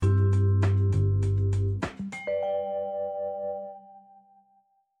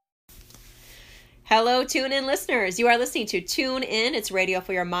Hello, Tune In listeners. You are listening to Tune In. It's radio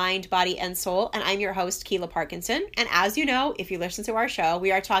for your mind, body, and soul. And I'm your host, Keela Parkinson. And as you know, if you listen to our show,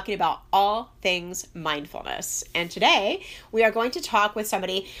 we are talking about all things mindfulness. And today, we are going to talk with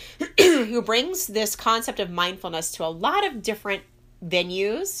somebody who brings this concept of mindfulness to a lot of different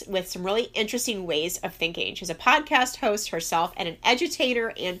venues with some really interesting ways of thinking. She's a podcast host herself and an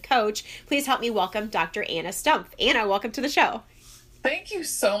edutainer and coach. Please help me welcome Dr. Anna Stumpf. Anna, welcome to the show. Thank you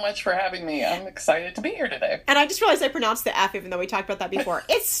so much for having me. I'm excited to be here today. And I just realized I pronounced the F even though we talked about that before.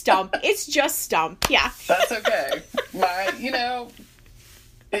 It's Stumpf. It's just Stumpf. Yeah. That's okay.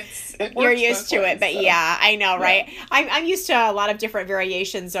 It You're used to ways, it, but so. yeah, I know, right? Yeah. I'm used to a lot of different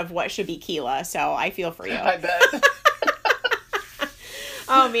variations of what should be Keela, so I feel for you. I bet.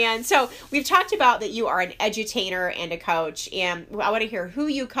 Oh, man. So we've talked about that you are an edutainer and a coach, and I want to hear who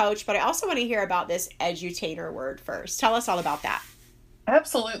you coach, but I also want to hear about this edutainer word first. Tell us all about that.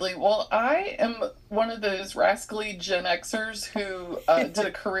 Absolutely. Well, I am one of those rascally Gen Xers who did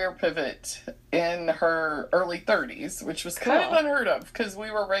a career pivot in her early 30s, which was kind of unheard of because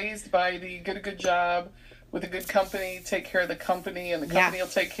we were raised by the get a good job with a good company, take care of the company, and the company will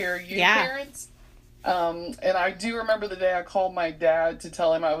take care of you parents. And I do remember the day I called my dad to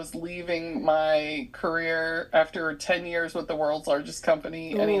tell him I was leaving my career after 10 years with the world's largest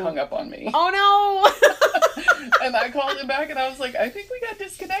company, and he hung up on me. Oh, no! And I called him back, and I was like, I think we got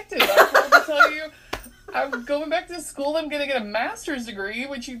disconnected. I called to tell you I'm going back to school. I'm going to get a master's degree,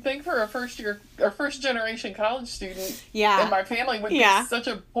 which you'd think for a first generation college student in my family would be such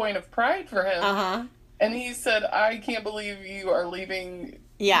a point of pride for him. Uh-huh. And he said, I can't believe you are leaving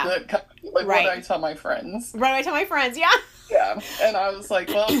the company. Like, what do I tell my friends? What do I tell my friends? Yeah. Yeah. And I was like,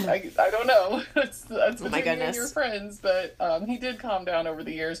 well, I don't know. That's between you and your friends. But he did calm down over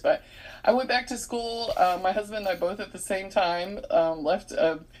the years. But I went back to school. My husband and I both at the same time left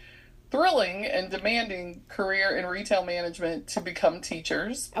a thrilling and demanding career in retail management to become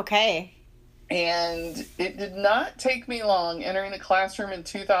teachers. Okay. And it did not take me long entering the classroom in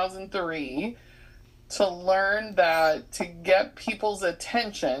 2003 to learn that to get people's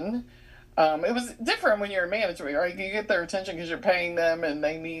attention, it was different when you're in management, right? You get their attention because you're paying them and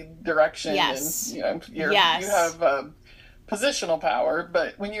they need direction and you have positional power.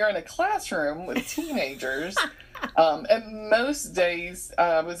 But when you're in a classroom with teenagers, and most days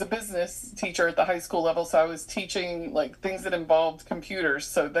I was a business teacher at the high school level, so I was teaching like things that involved computers,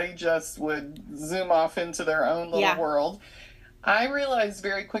 so they just would zoom off into their own little world. I realized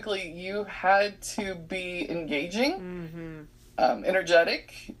very quickly you had to be engaging,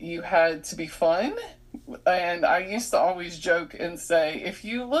 energetic, you had to be fun. And I used to always joke and say, if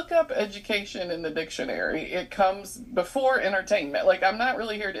you look up education in the dictionary, it comes before entertainment. Like, I'm not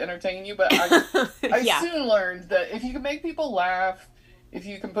really here to entertain you, but I soon learned that if you can make people laugh, if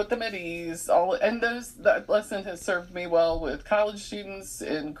you can put them at ease, that lesson has served me well with college students,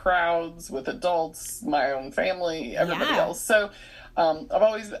 in crowds, with adults, my own family, everybody else. So I've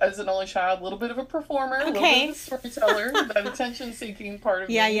always, as an only child, a little bit of a performer, a little bit of a storyteller, that attention-seeking part of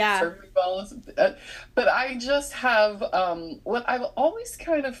me served me well. But I just have what I've always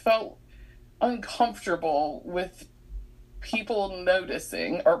kind of felt uncomfortable with people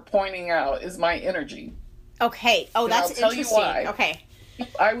noticing or pointing out is my energy. Okay. Oh, and that's I'll tell interesting. You why. Okay.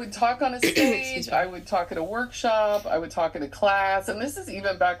 I would talk on a stage, I would talk at a workshop, I would talk at a class, and this is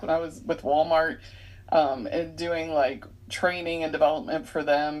even back when I was with Walmart and doing like training and development for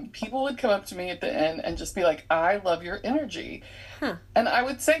them. People would come up to me at the end and just be like, I love your energy. And I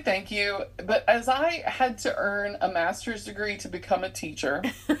would say thank you, but as I had to earn a master's degree to become a teacher,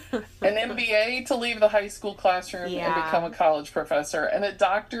 an MBA to leave the high school classroom and become a college professor, and a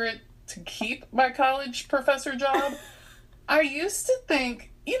doctorate to keep my college professor job, I used to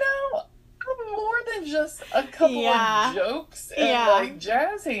think, I'm more than just a couple of jokes and like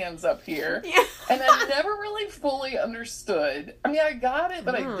jazz hands up here. Yeah. And I never really fully understood. I mean, I got it,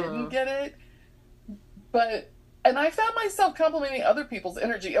 but I didn't get it. And I found myself complimenting other people's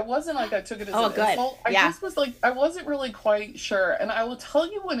energy. It wasn't like I took it as an insult. I just was like, I wasn't really quite sure. And I will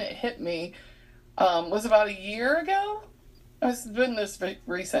tell you when it hit me, was about a year ago. It's been this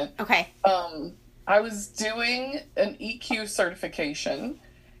recent. Okay. I was doing an EQ certification,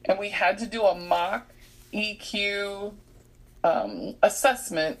 and we had to do a mock EQ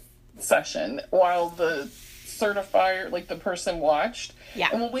assessment session while the certifier, like the person watched. Yeah.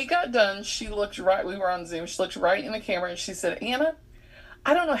 And when we got done, we were on Zoom, she looked right in the camera and she said, Anna,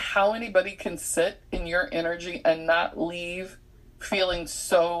 I don't know how anybody can sit in your energy and not leave feeling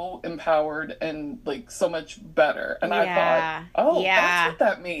so empowered and like so much better. And I Yeah. thought, oh, Yeah. that's what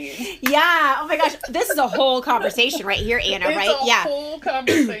that means. Yeah. Oh my gosh. This is a whole conversation right here, Anna, It's right? a Yeah. whole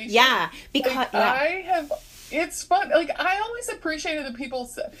conversation. Yeah. Because Like, yeah. it's fun. Like, I always appreciated the people,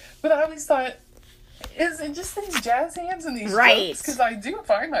 but I always thought, is it just these jazz hands and these Right. jokes? Because I do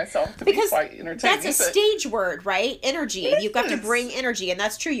find myself to Because be quite entertaining. that's a stage word, right? Energy. It You've got to is. bring energy, and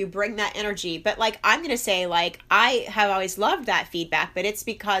that's true. You bring that energy. But like, I'm going to say, like, I have always loved that feedback, but it's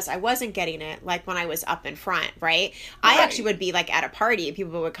because I wasn't getting it like when I was up in front, right? I Right. actually would be like at a party and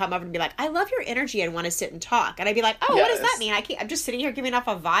people would come up and be like, I love your energy and want to sit and talk. And I'd be like, oh, what does that Yes. mean? I'm just sitting here giving off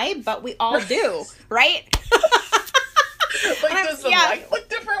a vibe, but we all do, right? Like, I'm- does the yeah. light look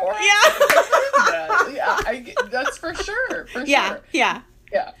different? Where Yeah. yeah, that's for sure. For Yeah. sure. Yeah.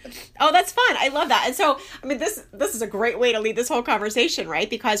 Yeah. Oh, that's fun. I love that. And so, I mean, this is a great way to lead this whole conversation, right?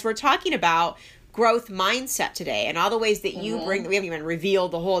 Because we're talking about growth mindset today and all the ways that you bring. We haven't even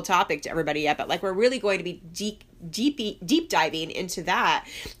revealed the whole topic to everybody yet, but like we're really going to be deep diving into that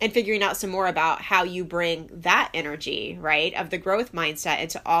and figuring out some more about how you bring that energy, right, of the growth mindset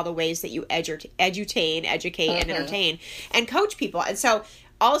into all the ways that you educate, and entertain and coach people. And so,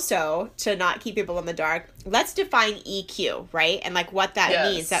 also, to not keep people in the dark, let's define EQ, right? And like what that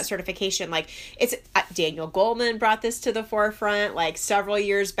Yes. means, that certification. Like it's Daniel Goleman brought this to the forefront like several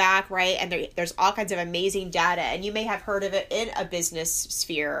years back, right? And there's all kinds of amazing data. And you may have heard of it in a business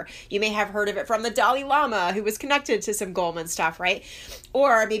sphere. You may have heard of it from the Dalai Lama, who was connected to some Goleman stuff, right?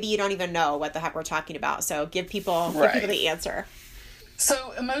 Or maybe you don't even know what the heck we're talking about. So give people the answer.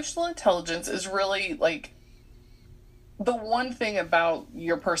 So emotional intelligence is really like the one thing about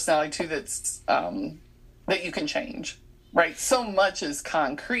your personality too that's that you can change, right? So much is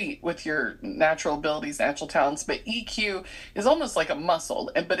concrete with your natural abilities, natural talents, but EQ is almost like a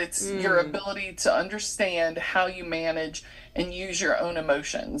muscle, but it's your ability to understand how you manage and use your own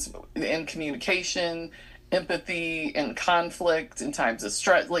emotions in communication, empathy, in conflict, in times of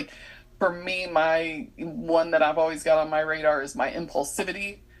stress. Like for me, my one that I've always got on my radar is my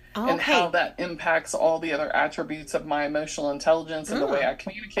impulsivity. And how that impacts all the other attributes of my emotional intelligence and the way I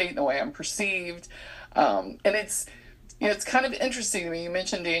communicate and the way I'm perceived. And it's kind of interesting to me. You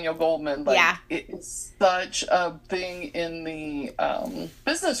mentioned Daniel Goleman. Like, it's such a thing in the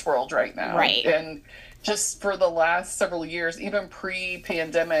business world right now. Right. And just for the last several years, even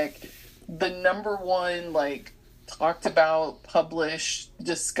pre-pandemic, the number one, like, talked about, published,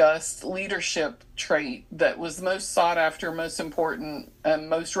 discussed leadership trait that was most sought after, most important, and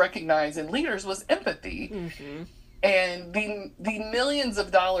most recognized in leaders was empathy. Mm-hmm. And the millions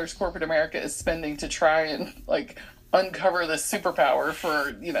of dollars corporate America is spending to try and like uncover this superpower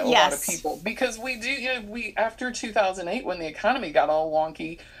for a lot of people, because we do we after 2008 when the economy got all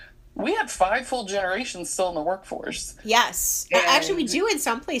wonky, we had 5 full generations still in the workforce. Yes. Actually, we do in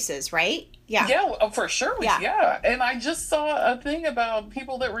some places, right? Yeah. Yeah, for sure. Yeah. And I just saw a thing about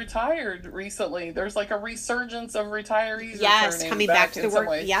people that retired recently. There's like a resurgence of retirees. Yes, coming back to the work.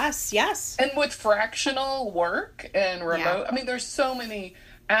 Ways. Yes. And with fractional work and remote, I mean, there's so many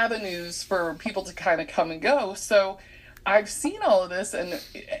avenues for people to kind of come and go. So I've seen all of this, and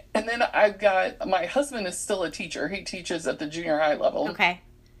then I've got, my husband is still a teacher. He teaches at the junior high level. Okay.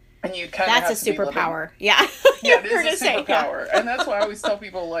 And you kind of that's a superpower. Yeah. Yeah, it is a superpower. And that's why I always tell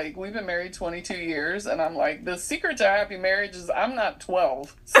people, like, we've been married 22 years, and I'm like, the secret to a happy marriage is I'm not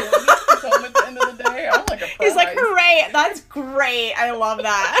 12. So when he comes home at the end of the day, I'm like a prize. He's like, hooray, that's great. I love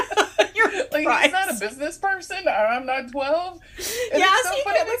that. You're like, he's not a business person, and I'm not 12. And it's so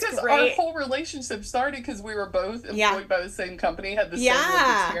funny because our whole relationship started because we were both employed by the same company, had the same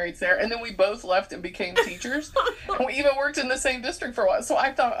work experience there, and then we both left and became teachers. And we even worked in the same district for a while. So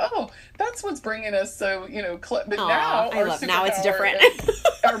I thought, oh, that's what's bringing us so, but now now it's different.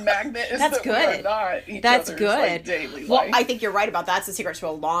 Our magnet is that we are not each other's like, daily life. Well, I think you're right about that. That's the secret to a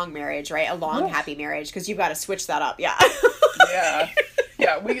long marriage, right? A long, happy marriage, because you've got to switch that up. Yeah.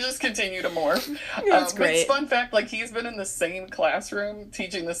 Yeah, we just continue to morph. That's great. But fun fact, like, he's been in the same classroom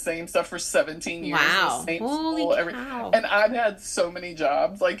teaching the same stuff for 17 years. Wow. The same Holy school, cow. and I've had so many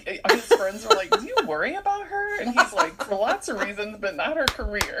jobs. Like, his friends were like, do you worry about her? And he's like, for lots of reasons, but not her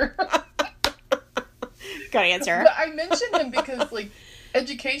career. Good answer. But I mentioned him because, like,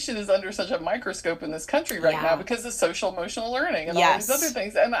 education is under such a microscope in this country right now because of social emotional learning and all these other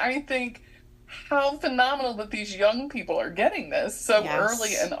things. And I think how phenomenal that these young people are getting this so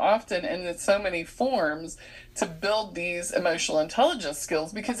early and often and in so many forms to build these emotional intelligence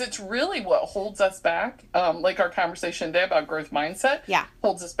skills, because it's really what holds us back. Like our conversation today about growth mindset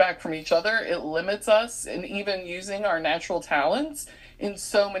holds us back from each other. It limits us, and even using our natural talents, in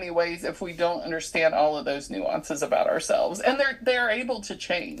so many ways if we don't understand all of those nuances about ourselves. And they're able to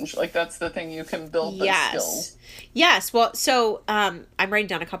change. Like, that's the thing, you can build those skills. Yes. Well, so I'm writing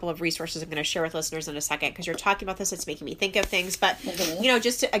down a couple of resources I'm going to share with listeners in a second, because you're talking about this. It's making me think of things. But,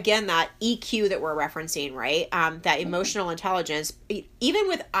 just to, again, that EQ that we're referencing, right? That emotional intelligence, even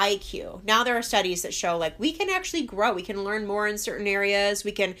with IQ. Now there are studies that show, like, we can actually grow. We can learn more in certain areas.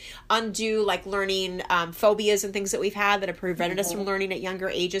 We can undo, like, learning phobias and things that we've had that have prevented us from learning at younger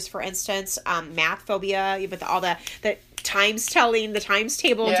ages, for instance. Math phobia, with all the times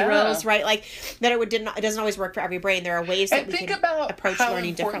table drills, right? Like, that it doesn't always work for every brain. There are ways that we can approach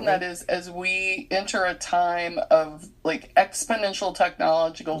learning differently. That is, as we enter a time of, like, exponential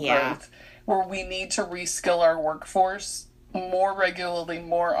technological growth, where we need to reskill our workforce more regularly,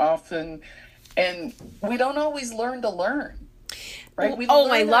 more often, and we don't always learn to learn, right?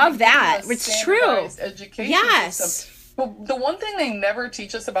 I love that. It's true. Education system. But the one thing they never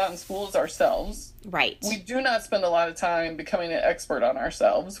teach us about in school is ourselves. Right. We do not spend a lot of time becoming an expert on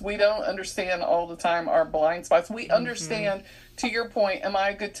ourselves. We don't understand all the time our blind spots. We understand, to your point, am I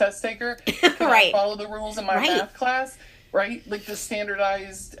a good test taker? Can I follow the rules in my math class? Right? Like the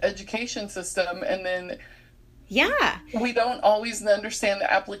standardized education system. And then we don't always understand the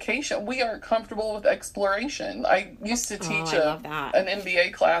application. We aren't comfortable with exploration. I used to teach an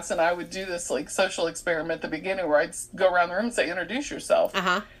MBA class, and I would do this, like, social experiment at the beginning where I'd go around the room and say, introduce yourself.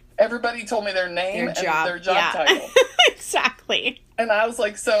 Everybody told me their name and their job title. Exactly. And I was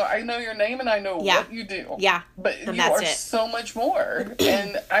like, so I know your name and I know what you do. Yeah. But you are so much more.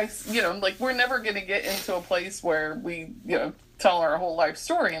 And like, we're never going to get into a place where we, tell our whole life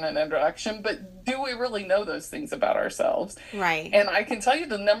story in an introduction, but do we really know those things about ourselves? Right. And I can tell you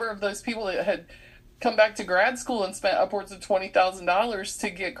the number of those people that had come back to grad school and spent upwards of $20,000 to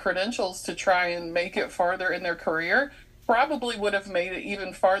get credentials to try and make it farther in their career probably would have made it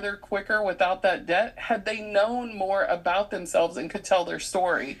even farther quicker without that debt had they known more about themselves and could tell their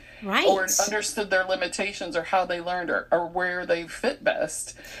story. Right. Or understood their limitations or how they learned or where they fit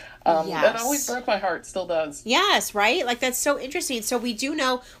best. That always broke my heart, still does. Yes, right? Like, that's so interesting. So we do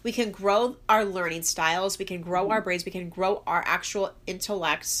know we can grow our learning styles, we can grow our brains, we can grow our actual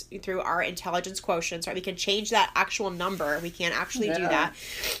intellects through our intelligence quotients, right? We can change that actual number. We can actually do that.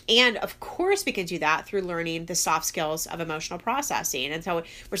 And of course we can do that through learning the soft skills of emotional processing. And so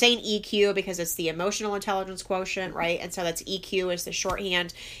we're saying EQ because it's the emotional intelligence quotient, right? And so that's EQ is the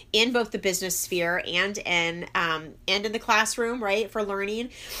shorthand in both the business sphere and in the classroom, right? For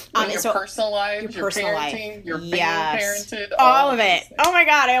learning. Your personal life, your parenting, you're being parented. All of it. Oh my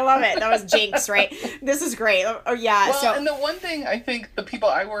God, I love it. That was Jinx, right? This is great. Oh, yeah. Well, and the one thing I think the people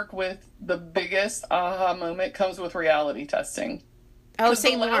I work with, the biggest aha moment comes with reality testing. Oh,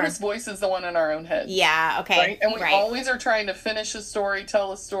 say more. The loudest voice is the one in our own head. Yeah, okay. Right? And we always are trying to finish a story,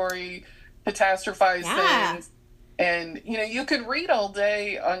 tell a story, catastrophize things. And, you could read all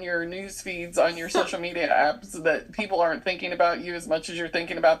day on your news feeds, on your social media apps, that people aren't thinking about you as much as you're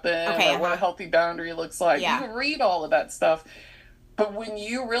thinking about them, or what a healthy boundary looks like. You can read all of that stuff. But when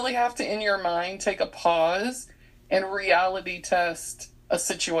you really have to, in your mind, take a pause and reality test a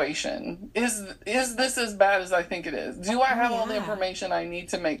situation, is this as bad as I think it is? Do I have all the information I need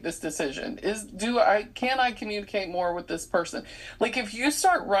to make this decision? Can I communicate more with this person? Like, if you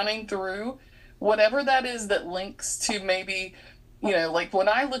start running through whatever that is that links to maybe, like when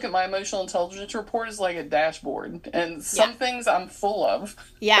I look at my emotional intelligence report, is like a dashboard, and some things I'm full of.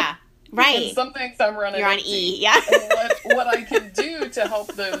 Yeah, right. And some things I'm running. You're on empty. E, yeah. And what I can do to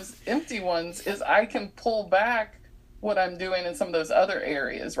help those empty ones is I can pull back what I'm doing in some of those other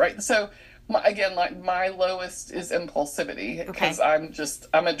areas, right? So my lowest is impulsivity, because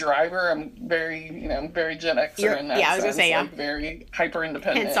I'm a driver. I'm very, very Gen Xer in that sense. I was gonna say, like, very hyper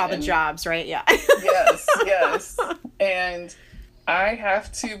independent. Hence all the jobs, right? Yeah. Yes. And I have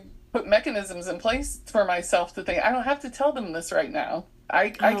to put mechanisms in place for myself to think, I don't have to tell them this right now. I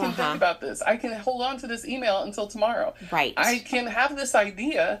can think about this. I can hold on to this email until tomorrow. Right. I can have this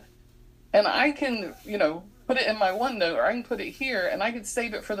idea, and I can, put it in my OneNote, or I can put it here, and I can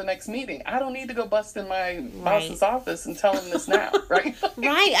save it for the next meeting. I don't need to go bust in my boss's office and tell him this now, right?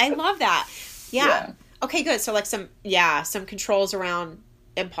 Right. I love that. Yeah. Okay, good. So, like, some controls around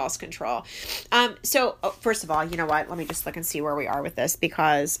impulse control. So first of all, you know what? Let me just look and see where we are with this,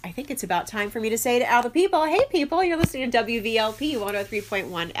 because I think it's about time for me to say to all the people, hey people, you're listening to WVLP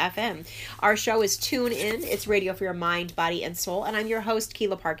 103.1 FM. Our show is Tune In. It's radio for your mind, body, and soul. And I'm your host,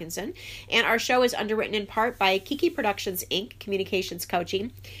 Keila Parkinson. And our show is underwritten in part by Kiki Productions, Inc., Communications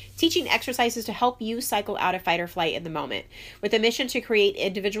Coaching, teaching exercises to help you cycle out of fight or flight in the moment. With a mission to create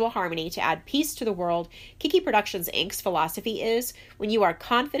individual harmony to add peace to the world, Kiki Productions Inc.'s philosophy is, when you are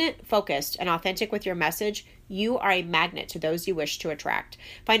confident, focused, and authentic with your message, you are a magnet to those you wish to attract.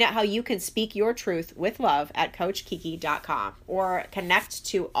 Find out how you can speak your truth with love at CoachKiki.com or connect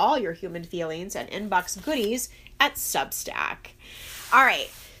to all your human feelings and inbox goodies at Substack. All right.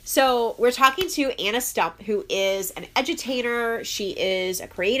 So we're talking to Anna Stumpf, who is an edutainer. She is a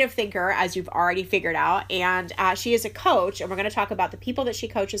creative thinker, as you've already figured out, and she is a coach. And we're going to talk about the people that she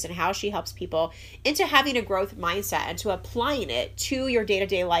coaches and how she helps people into having a growth mindset and to applying it to your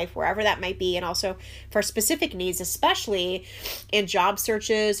day-to-day life, wherever that might be, and also for specific needs, especially in job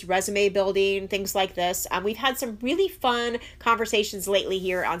searches, resume building, things like this. We've had some really fun conversations lately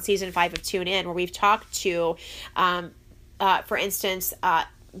here on season 5 of Tune In, where we've talked to, for instance,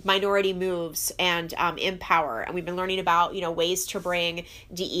 minority moves and Empower. And we've been learning about, ways to bring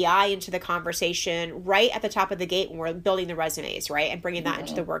DEI into the conversation right at the top of the gate when we're building the resumes, right? And bringing that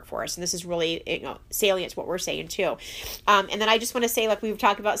into the workforce. And this is really, salient to what we're saying too. And then I just want to say, like we've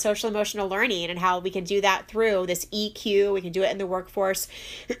talked about social emotional learning and how we can do that through this EQ. We can do it in the workforce.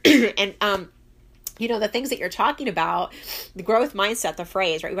 And, the things that you're talking about, the growth mindset, the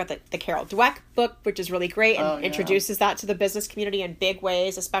phrase, right? We've got the Carol Dweck book, which is really great and introduces that to the business community in big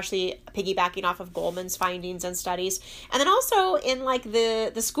ways, especially piggybacking off of Goldman's findings and studies. And then also in like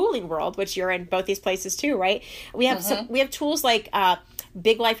the schooling world, which you're in both these places too, right? We have we have tools like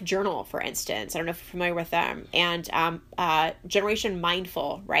Big Life Journal, for instance. I don't know if you're familiar with them. And Generation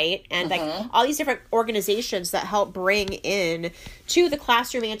Mindful, right? And like all these different organizations that help bring in to the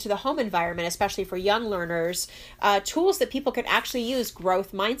classroom and to the home environment, especially for young learners, tools that people can actually use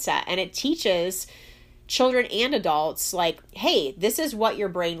growth mindset. And it teaches children and adults, like, hey, this is what your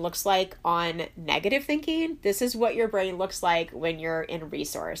brain looks like on negative thinking. This is what your brain looks like when you're in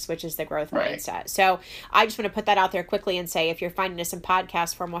resource, which is the growth mindset. So I just want to put that out there quickly and say, if you're finding us in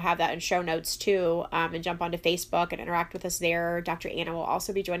podcast form, we'll have that in show notes too, and jump onto Facebook and interact with us there. Dr. Anna will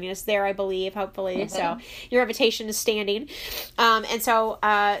also be joining us there, I believe, hopefully. So your invitation is standing.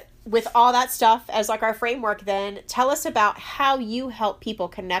 With all that stuff as like our framework, then tell us about how you help people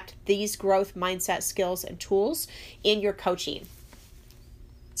connect these growth mindset skills and tools in your coaching.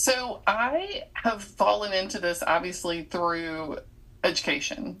 So I have fallen into this obviously through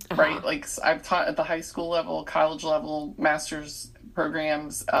education, right? Like I've taught at the high school level, college level, master's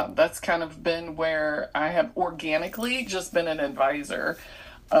programs. That's kind of been where I have organically just been an advisor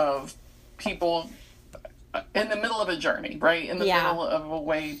of people in the middle of a journey, right? In the middle of a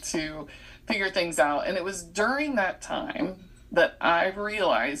way to figure things out. And it was during that time that I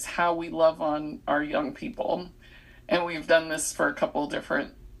realized how we love on our young people. And we've done this for a couple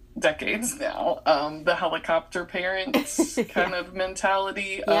different decades now. The helicopter parents kind of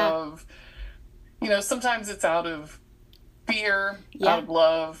mentality of, sometimes it's out of fear, out of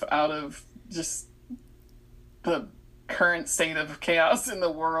love, out of just the current state of chaos in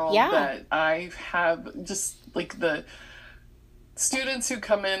the world that I have, just like the students who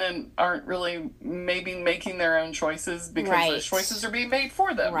come in and aren't really maybe making their own choices because those choices are being made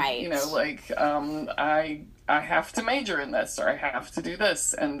for them. I have to major in this, or I have to do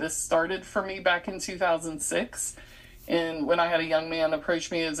this. And this started for me back in 2006. And when I had a young man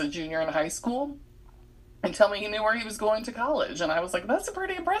approach me as a junior in high school and tell me he knew where he was going to college. And I was like, that's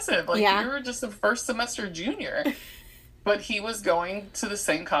pretty impressive. Like, you're just a first semester junior. But he was going to the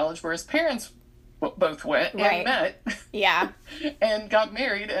same college where his parents both went and met. And got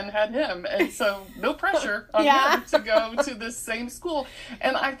married and had him. And so no pressure on him to go to this same school.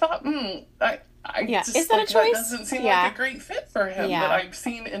 And I thought, I just, is that a choice? That doesn't seem like a great fit for him that I've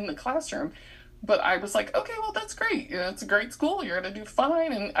seen in the classroom. But I was like, okay, well, that's great. It's a great school. You're going to do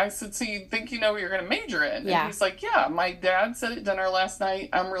fine. And I said, so you think you know what you're going to major in? And he's like, yeah, my dad said at dinner last night,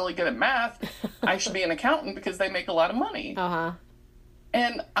 I'm really good at math. I should be an accountant because they make a lot of money.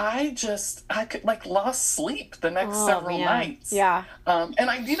 And I could lost sleep the next several nights. And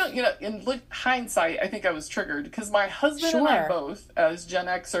I, in hindsight, I think I was triggered because my husband and I both, as Gen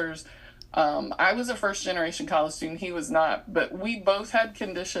Xers, I was a first generation college student. He was not, but we both had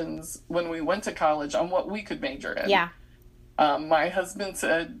conditions when we went to college on what we could major in. My husband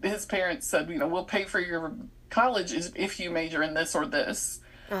said, his parents said, we'll pay for your college if you major in this or this.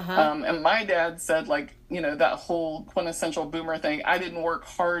 And my dad said, that whole quintessential boomer thing, I didn't work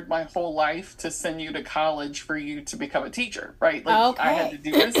hard my whole life to send you to college for you to become a teacher, right? I had to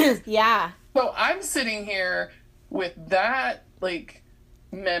do this. So I'm sitting here with that,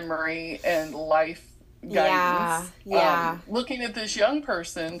 memory and life Yeah, guidance. yeah. Looking at this young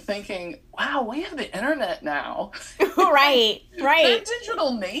person thinking, wow, we have the internet now. Right, right. They're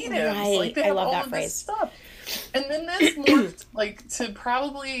digital natives. Right. Like, they I have love all that of phrase. this stuff. And then this morphed, like, to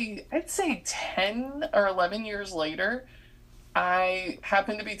probably, I'd say 10 or 11 years later, I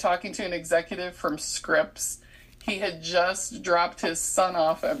happened to be talking to an executive from Scripps. He had just dropped his son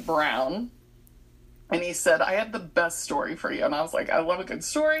off at Brown. And he said, I have the best story for you. And I was like, I love a good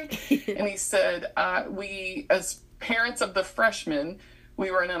story. And he said, we, as parents of the freshmen,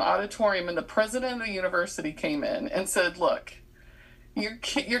 we were in an auditorium and the president of the university came in and said, look,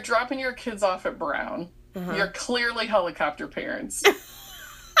 you're dropping your kids off at Brown. You're clearly helicopter parents.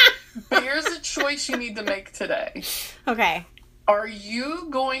 But here's a choice you need to make today. Okay. Are you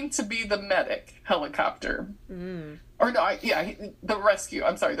going to be the medic helicopter? Or no, the rescue.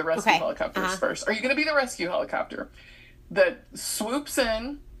 I'm sorry, the rescue helicopters first. Are you going to be the rescue helicopter that swoops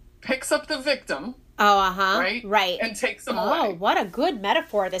in, picks up the victim? Right? Right. And takes them away. Oh, what a good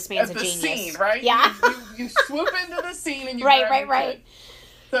metaphor. This man's At a the genius. scene, right? Yeah. You swoop into the scene and you Right, grab right, your kid.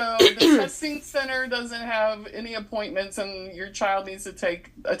 So the testing center doesn't have any appointments and your child needs to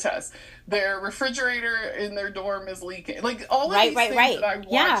take a test. Their refrigerator in their dorm is leaking. Like, all of these things that I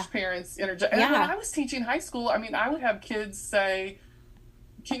watched parents interject. And when I was teaching high school, I mean, I would have kids say,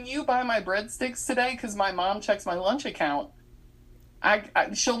 can you buy my breadsticks today? Because my mom checks my lunch account.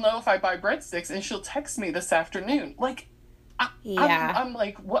 She'll know if I buy breadsticks and she'll text me this afternoon. Like, I'm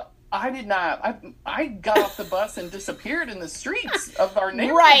like, what? I did not. I got off the bus and disappeared in the streets of our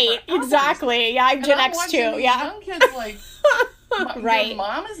neighborhood. Right, exactly. Yeah, I'm Gen X too. Yeah. Young kids like, your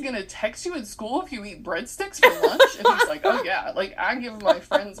mom is going to text you at school if you eat breadsticks for lunch? And he's like, oh yeah. Like, I give my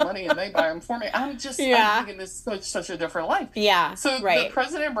friends money and they buy them for me. I'm thinking this is such a different life. Yeah. So the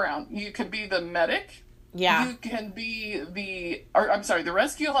President Brown, you could be the medic. Yeah. You can be the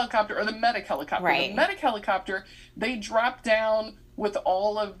rescue helicopter or the medic helicopter. Right. The medic helicopter, they drop down with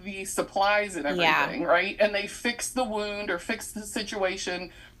all of the supplies and everything, right? And they fix the wound or fix the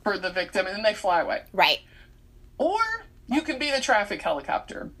situation for the victim, and then they fly away. Right. Or you can be the traffic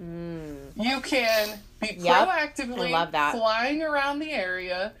helicopter. You can be proactively flying around the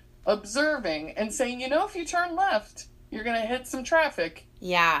area, observing, and saying, if you turn left, you're going to hit some traffic.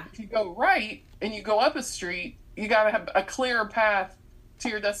 Yeah. If you go right and you go up a street, you got to have a clearer path to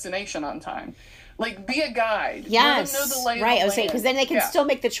your destination on time. Like, be a guide. Yes. Let them know the lay of the right. land. Because then they can still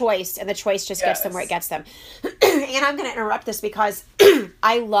make the choice, and the choice just gets them where it gets them. And I'm going to interrupt this because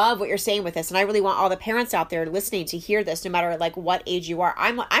I love what you're saying with this, and I really want all the parents out there listening to hear this, no matter like what age you are.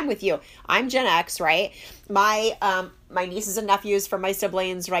 I'm with you. I'm Gen X, right? My nieces and nephews from my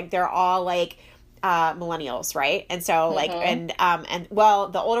siblings, like, they're all like millennials, right? And so like and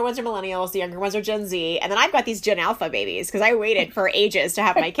the older ones are millennials, the younger ones are Gen Z, and then I've got these Gen Alpha babies because I waited for ages to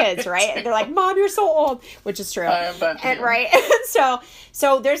have my kids, right? And they're like, Mom, you're so old, which is true. Right. And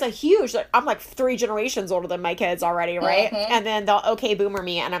so there's a huge, I'm like 3 generations older than my kids already, right? And then they'll okay boomer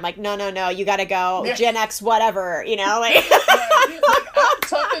me, and I'm like, no, you gotta go Gen X whatever, like like, I'm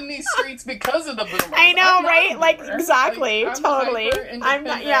tough in these streets because of the boomers. I know, right? Like, exactly, like, totally. I'm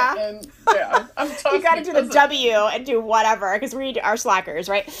not, I'm tough. You got to do the W and do whatever because we are slackers,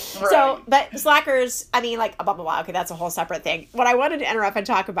 right? So, but slackers, I mean, like, blah, blah, blah. Okay, that's a whole separate thing. What I wanted to interrupt and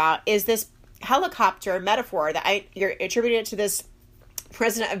talk about is this helicopter metaphor that you're attributing it to this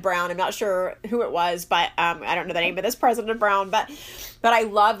president of Brown. I'm not sure who it was, but I don't know the name of this president of Brown, but I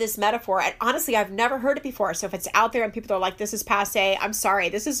love this metaphor. And honestly, I've never heard it before. So if it's out there and people are like, this is passe, I'm sorry,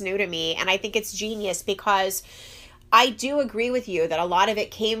 this is new to me. And I think it's genius because I do agree with you that a lot of it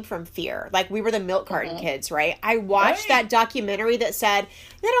came from fear. Like, we were the milk carton kids, right? I watched that documentary that said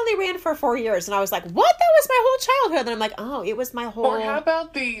that only ran for 4 years, and I was like, what? That was my whole childhood. And I'm like, oh, it was my whole Or how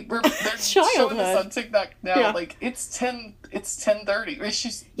about they're showing this on TikTok now, like, it's 10:30.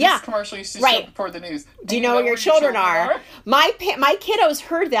 This commercial used to show before the news. Do you know where your children are? My kiddos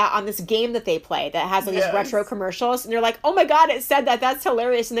heard that on this game that they play that has all these retro commercials, and they're like, oh my God, it said that. That's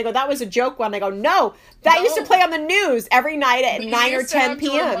hilarious. And they go, that was a joke one. I go, no, that used to play on the news every night at 9 or 10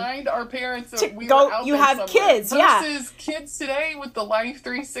 p.m. To remind our parents that we were out you have kids, versus kids today with the Life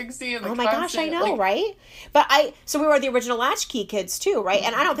 360 and the gosh, I know, right? But so we were the original latchkey kids too, right?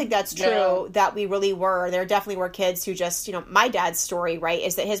 And I don't think that's true that we really were. There definitely were kids who just, my dad's story, right,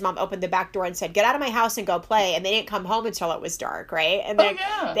 is that his mom opened the back door and said, get out of my house and go play, and they didn't come home until it was dark, right? And then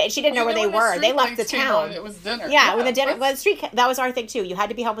she didn't know where they were. They left the town. On, it was dinner. Yeah, when the street, that was our thing too. You had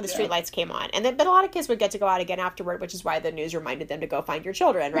to be home when the street lights came on. And then, but a lot of kids would get to go out again afterward, which is why the news reminded them to go find your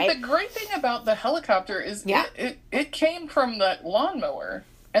children, right? But the great thing about the helicopter is it came from the lawnmower.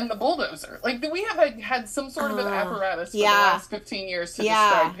 and the bulldozer. Like, we have had some sort of an apparatus for the yeah. last 15 years to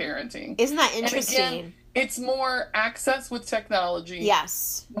describe parenting. Isn't that interesting? And again, it's more access with technology.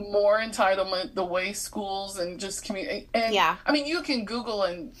 Yes. More entitlement, the way schools and just community. And yeah. I mean, you can Google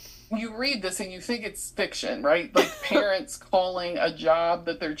and you read this and you think it's fiction, right? Like parents calling a job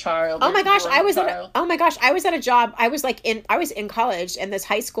that their child. Oh my gosh, I was at a job. I was in college, and this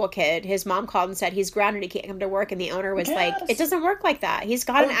high school kid, his mom called and said he's grounded, he can't come to work, and the owner was like, "It doesn't work like that. He's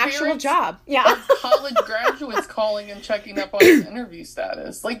got an actual job." Yeah. College graduates calling and checking up on his interview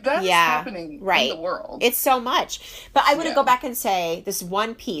status. Like that's happening in the world. It's so much. But I want to go back and say this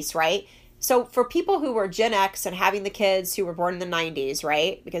one piece, right? So for people who were Gen X and having the kids who were born in the 90s,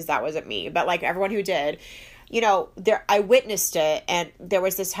 right? Because that wasn't me, but like everyone who did, you know, I witnessed it, and there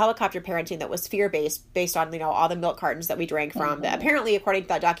was this helicopter parenting that was fear-based, based on, you know, all the milk cartons that we drank from. That apparently, according to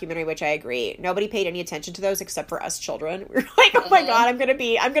that documentary, which I agree, nobody paid any attention to those except for us children. We were like, oh my God, I'm gonna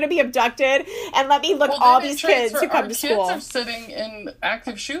be abducted, and let me look all these kids who come to school. Kids are sitting in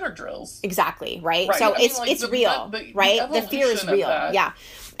active shooter drills. Exactly, right? So it's real, right? The fear is real. Yeah.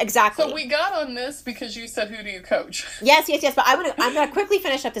 Exactly. So we got on this because you said, who do you coach? Yes. But I'm gonna quickly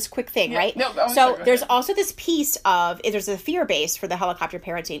finish up this quick thing, right? No, so there's also this piece of, there's a fear base for the helicopter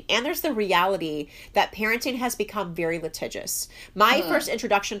parenting, and there's the reality that parenting has become very litigious. My first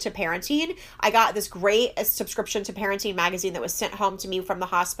introduction to parenting, I got this great subscription to Parenting magazine that was sent home to me from the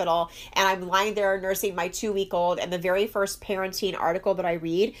hospital, and I'm lying there nursing my 2-week-old, and the very first parenting article that I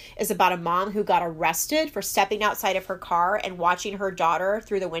read is about a mom who got arrested for stepping outside of her car and watching her daughter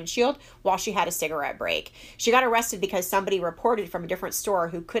through the windshield while she had a cigarette break. She got arrested because somebody reported from a different store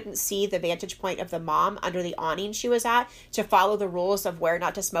who couldn't see the vantage point of the mom under the awning she was at to follow the rules of where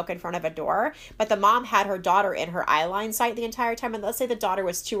not to smoke in front of a door. But the mom had her daughter in her eye line sight the entire time. And let's say the daughter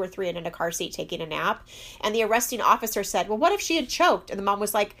was 2 or 3 and in a car seat taking a nap. And the arresting officer said, well, what if she had choked? And the mom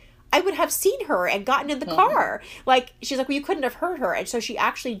was like, I would have seen her and gotten in the car. Like, she's like, well, you couldn't have heard her. And so she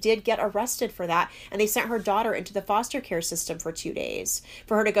actually did get arrested for that. And they sent her daughter into the foster care system for 2 days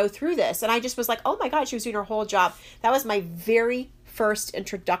for her to go through this. And I just was like, oh my God, she was doing her whole job. That was my very first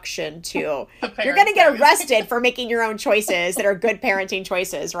introduction to, you're going to get arrested for making your own choices that are good parenting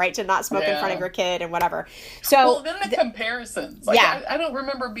choices, right? To not smoke in front of your kid and whatever. So, well, then the comparisons. Like, I don't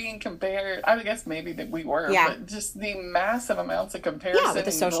remember being compared. I guess maybe that we were, but just the massive amounts of comparison. Yeah, with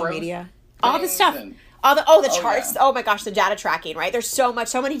the social media. All the stuff. The charts. Oh my gosh, the data tracking, right? There's so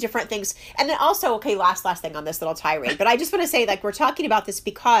many different things. And then also, okay, last thing on this little tirade. But I just want to say, like, we're talking about this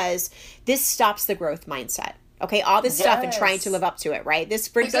because this stops the growth mindset. Okay, all this stuff and trying to live up to it, right? This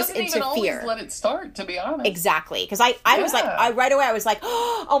brings us into fear. Always let it start, to be honest. Exactly, because I was like, right away I was like,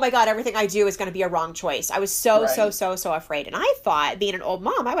 oh my God, everything I do is going to be a wrong choice. I was so afraid, and I thought, being an old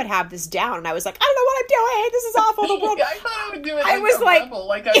mom, I would have this down, and I was like, I don't know what I'm doing. This is awful. The world. I thought I would do it. I was like, rebel,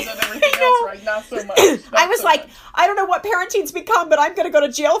 like I've done everything else right, not so much. I was like, I don't know what parenting's become, but I'm going to go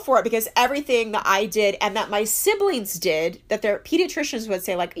to jail for it, because everything that I did and that my siblings did, that their pediatricians would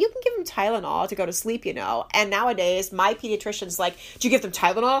say, like, you can give them Tylenol to go to sleep, you know, and nowadays my pediatrician's like, do you give them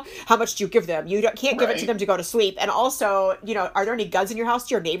Tylenol? How much do you give them? You can't give it to them to go to sleep. And also, you know, are there any guns in your house?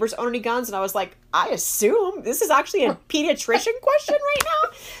 Do your neighbors own any guns? And I was like, I assume this is actually a pediatrician question right now.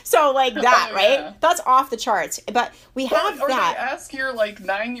 So like that, right? Yeah. That's off the charts. But we have or that. They ask your like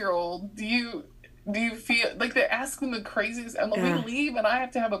 9-year-old, do you feel like they ask them the craziest, and we leave and I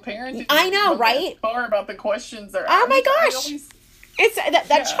have to have a parent. I know, right? Far about the questions they're asking. Oh my gosh. It's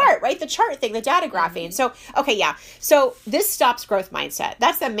that chart, right? The chart thing, the data graphing. So, okay, yeah. So this stops growth mindset.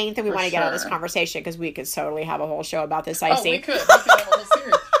 That's the main thing we want to get out of this conversation, because we could totally have a whole show about this, I see. We could have a whole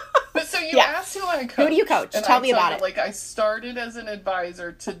series. But so you asked who I coach. Who do you coach? Tell me about it. Like, I started as an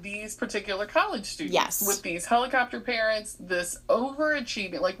advisor to these particular college students. Yes. With these helicopter parents, this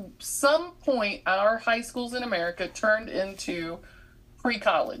overachieving. Like, some point, our high schools in America turned into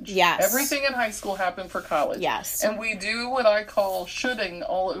pre-college. Yes. Everything in high school happened for college. Yes. And we do what I call shoulding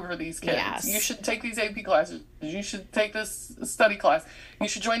all over these kids. Yes. You should take these AP classes. You should take this study class. You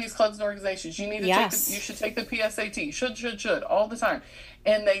should join these clubs and organizations. You need to you should take the PSAT. Should all the time.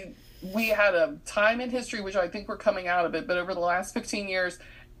 And we had a time in history, which I think we're coming out of it, but over the last 15 years,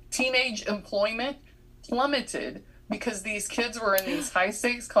 teenage employment plummeted because these kids were in these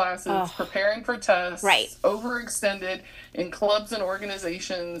high-stakes classes, preparing for tests, overextended in clubs and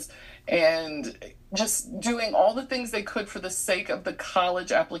organizations, and just doing all the things they could for the sake of the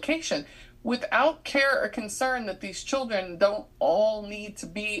college application, without care or concern that these children don't all need to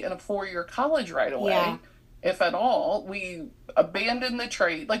be in a 4-year college right away. Yeah. If at all. We abandon the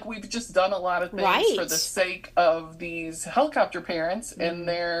trade. Like, we've just done a lot of things for the sake of these helicopter parents and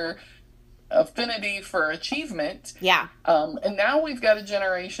their affinity for achievement. Yeah. And now we've got a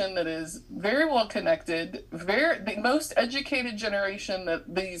generation that is very well connected, the most educated generation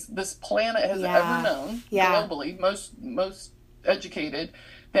that this planet has ever known globally. Most educated.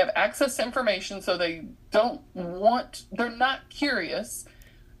 They have access to information, so they're not curious.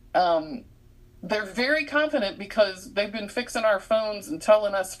 They're very confident because they've been fixing our phones and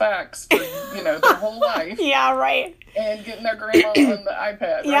telling us facts for, their whole life. Yeah, right. And getting their grandma on the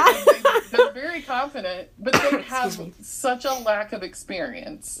iPad. Right? Yeah. They're very confident, but they have such a lack of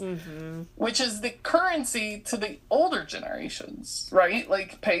experience, which is the currency to the older generations, right?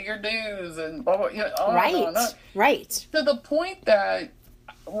 Like, pay your dues and blah, blah, right. On and on. Right. To the point that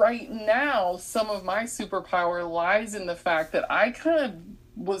right now, some of my superpower lies in the fact that I kind of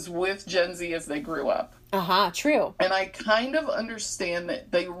was with Gen Z as they grew up. True. And I kind of understand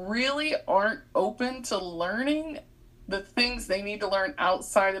that they really aren't open to learning the things they need to learn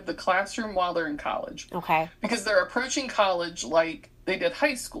outside of the classroom while they're in college. Okay. Because they're approaching college like they did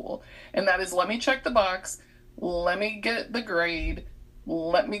high school. And that is, let me check the box, let me get the grade,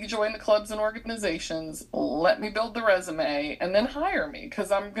 let me join the clubs and organizations, let me build the resume, and then hire me because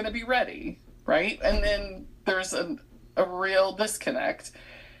I'm going to be ready, right? And then there's a real disconnect.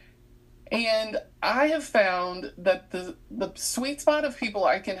 And I have found that the sweet spot of people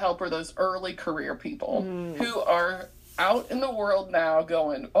I can help are those early career people who are out in the world now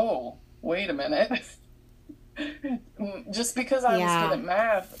going, oh, wait a minute. Just because I was good at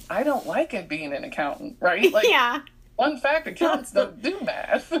math, I don't like it being an accountant, right? Like, fun fact, accountants don't do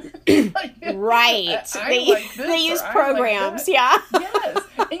math. Like, right. They use programs, Yes.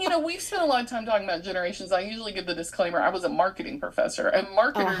 And, we've spent a lot of time talking about generations. I usually give the disclaimer, I was a marketing professor, and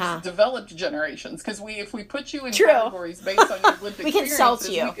marketers developed generations, because if we put you in categories based on your lived experiences,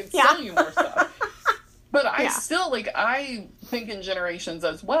 we can sell you more stuff. But I still, I think in generations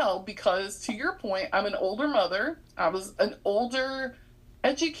as well, because to your point, I'm an older mother. I was an older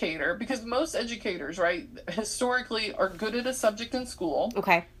educator, because most educators, right, historically are good at a subject in school.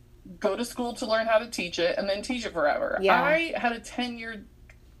 Okay. Go to school to learn how to teach it, and then teach it forever. Yeah. I had a 10-year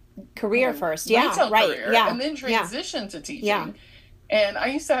career first. Retail right. career, and then transitioned to teaching. Yeah. And I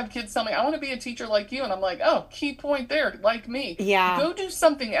used to have kids tell me, I want to be a teacher like you. And I'm like, oh, key point there, like me. Yeah. Go do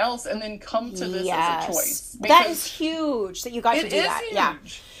something else and then come to this as a choice. That is huge that you got to do that. It is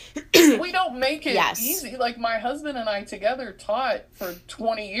huge. We don't make it easy. Like, my husband and I together taught for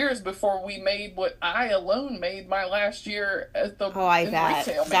 20 years before we made what I alone made my last year at the retail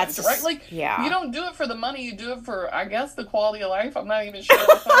manager, right? Like, you don't do it for the money. You do it for, I guess, the quality of life. I'm not even sure. I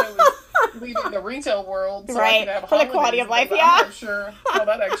thought I was leaving the retail world so I could have for the quality of life, I'm not sure how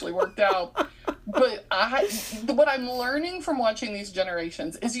that actually worked out. But what I'm learning from watching these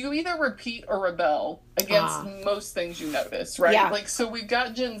generations is you either repeat or rebel against most things you notice, right? Yeah. Like, so we've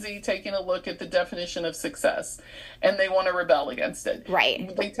got Gen Z taking a look at the definition of success, and they want to rebel against it.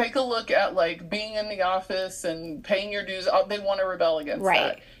 Right. They take a look at, being in the office and paying your dues. They want to rebel against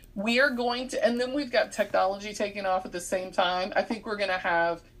that. We are going to, and then we've got technology taking off at the same time. I think we're going to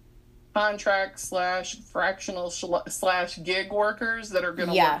have contract / fractional / gig workers that are going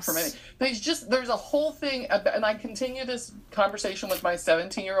to work for many. There's a whole thing, and I continue this conversation with my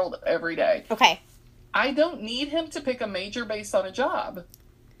 17-year-old every day. Okay. I don't need him to pick a major based on a job.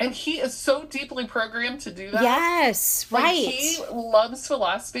 And he is so deeply programmed to do that. Yes, right. He loves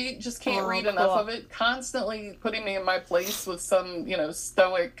philosophy, just can't read enough of it, constantly putting me in my place with some,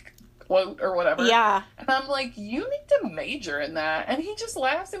 stoic quote or whatever. Yeah. And I'm like, you need to major in that. And he just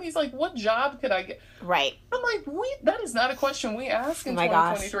laughs and he's like, what job could I get? Right. I'm like, that is not a question we ask in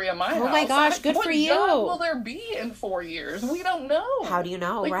 2023 at my house. Oh my gosh, good for you. What job will there be in 4 years? We don't know. How do you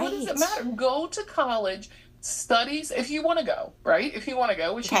know, right? What does it matter? Go to college, studies, if you want to go, right? If you want to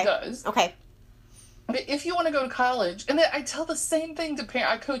go, which he does. Okay. But if you want to go to college, and I tell the same thing to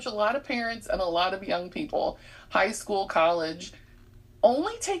parents. I coach a lot of parents and a lot of young people, high school, college.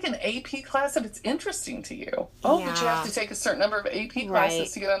 Only take an AP class if it's interesting to you. But you have to take a certain number of AP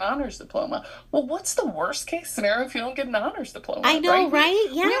classes to get an honors diploma. Well, what's the worst case scenario if you don't get an honors diploma? I know, right?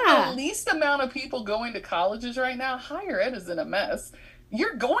 We have the least amount of people going to colleges right now. Higher ed is in a mess.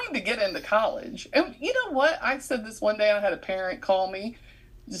 You're going to get into college. And you know what? I said this one day. I had a parent call me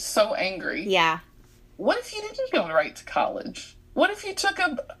just so angry. Yeah. What if you didn't go right to college? What if you took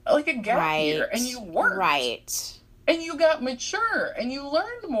a gap year and you worked? Right. And you got mature, and you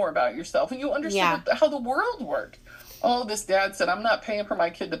learned more about yourself, and you understood how the world worked. Oh, this dad said, I'm not paying for my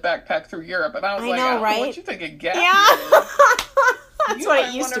kid to backpack through Europe. And I was right? What you think a gap year is? That's what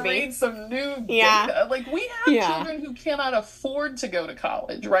it used to be. Read some new data. Like, we have children who cannot afford to go to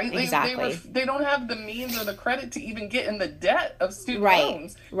college, right? Exactly. They don't have the means or the credit to even get in the debt of student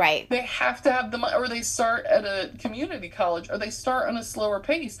loans. Right. They have to have the money, or they start at a community college, or they start on a slower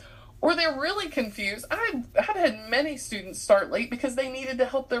pace, or they're really confused. I've had many students start late because they needed to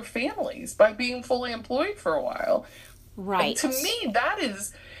help their families by being fully employed for a while. Right. And to me, that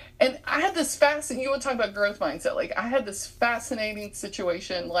is... And I had this fascinating, you want to talk about growth mindset. Like, I had this fascinating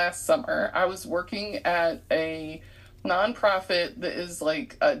situation last summer. I was working at a nonprofit that is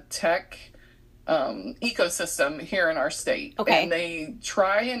like a tech ecosystem here in our state. Okay. And they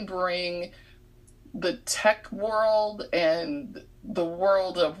try and bring the tech world and the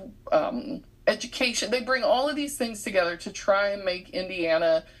world of education. They bring all of these things together to try and make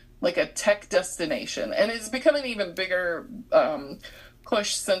Indiana like a tech destination. And it's become an even bigger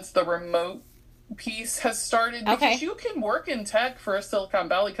push since the remote piece has started, because you can work in tech for a Silicon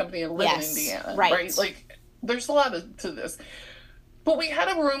Valley company and live in Indiana, right? Like, there's a lot to this. But we had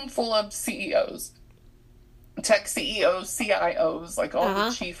a room full of CEOs, tech CEOs, CIOs, like all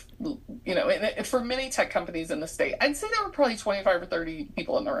the chief, you know, and for many tech companies in the state. I'd say there were probably 25 or 30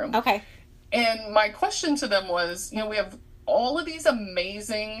 people in the room. Okay. And my question to them was, you know, we have all of these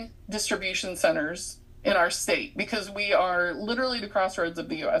amazing distribution centers in our state, because we are literally the crossroads of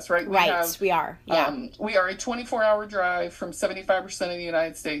the U.S., right? We are. Yeah. We are a 24-hour drive from 75% of the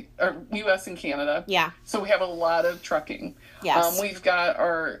United States, or U.S. and Canada. Yeah. So we have a lot of trucking. Yes. We've got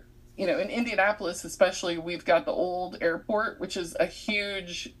our, you know, in Indianapolis especially, we've got the old airport, which is a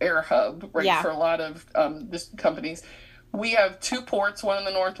huge air hub, right, for a lot of companies. We have two ports, one in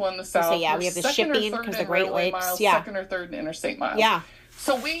the north, one in the south. So, we have the shipping because the Great Lakes. Miles, second or third in interstate miles. Yeah.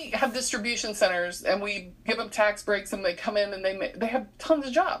 So we have distribution centers, and we give them tax breaks, and they come in and they have tons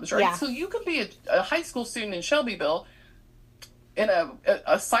of jobs, right? Yeah. So you could be a high school student in Shelbyville in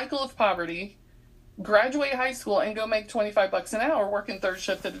a cycle of poverty, graduate high school, and go make $25 an hour working third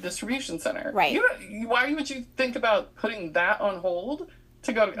shift at a distribution center. Right. Why would you think about putting that on hold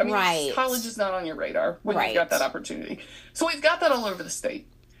to go to... I mean, college is not on your radar when you've got that opportunity. So we've got that all over the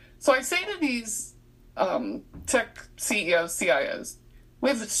state. So I say to these tech CEOs, CIOs, we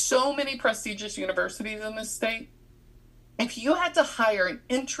have so many prestigious universities in this state. If you had to hire an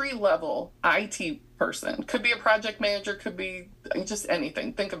entry-level IT person, could be a project manager, could be just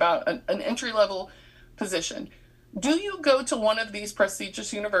anything. Think about an entry-level position. Do you go to one of these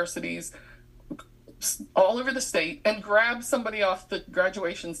prestigious universities all over the state and grab somebody off the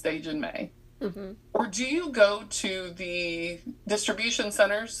graduation stage in May? Mm-hmm. Or do you go to the distribution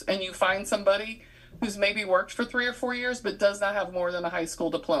centers and you find somebody who's maybe worked for 3 or 4 years but does not have more than a high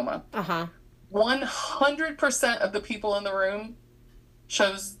school diploma? 100% of the people in the room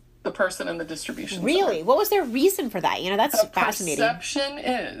chose the person in the distribution center. Really? What was their reason for that? You know, that's fascinating. The perception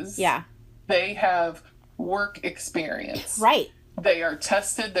is they have work experience. Right. They are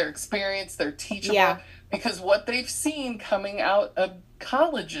tested, they're experienced, they're teachable. Because what they've seen coming out of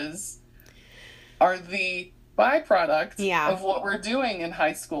colleges are the byproduct of what we're doing in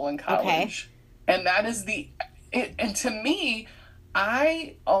high school and college. Okay. And that is and to me,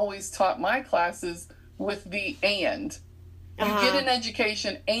 I always taught my classes with the and. You get an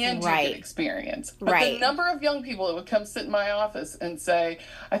education and you get experience. But the number of young people that would come sit in my office and say,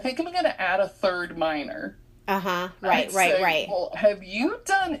 I think I'm going to add a third minor. Right. Well, have you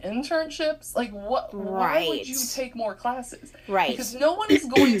done internships? Like, why would you take more classes? Right. Because no one is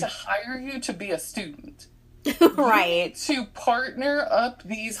going to hire you to be a student. Right. To partner up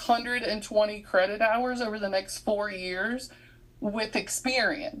these 120 credit hours over the next 4 years with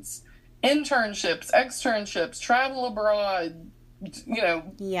experience, internships, externships, travel abroad, you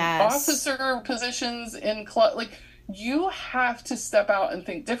know, officer positions in like, you have to step out and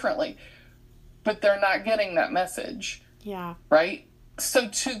think differently. But they're not getting that message. Yeah. Right? So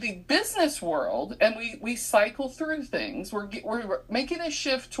to the business world, and we cycle through things, we're making a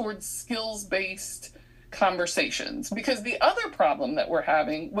shift towards skills-based conversations, because the other problem that we're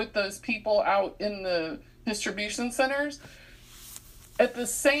having with those people out in the distribution centers, at the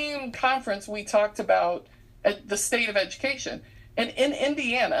same conference we talked about at the state of education, and in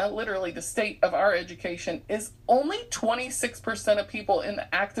Indiana, literally the state of our education, is only 26% of people in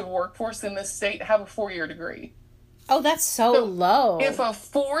the active workforce in this state have a 4-year degree. Oh, that's so low. If a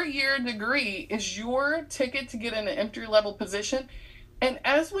 4-year degree is your ticket to get in an entry-level position, and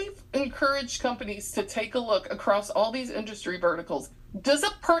as we've encouraged companies to take a look across all these industry verticals, does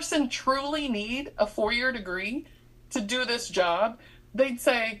a person truly need a 4-year degree to do this job? They'd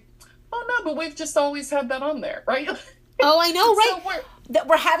say, oh no, but we've just always had that on there, right? Oh, I know, right? So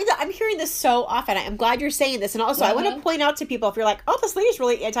We're having that. I'm hearing this so often. I'm glad you're saying this. And also, I want to point out to people, if you're like, oh, this lady's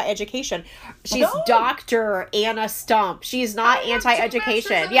really anti-education. She's Dr. Anna Stumpf. She's not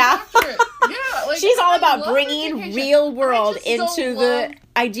anti-education. Yeah. Yeah. Like, she's all about bringing real world into the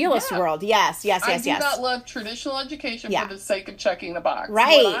idealist world. Yes. I do not love traditional education for the sake of checking the box.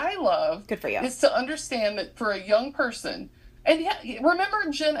 Right. What I love Good for you. is to understand that for a young person, and remember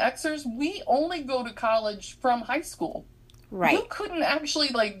Gen Xers, we only go to college from high school. Right. You couldn't actually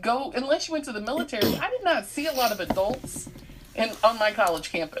go unless you went to the military. I did not see a lot of adults on my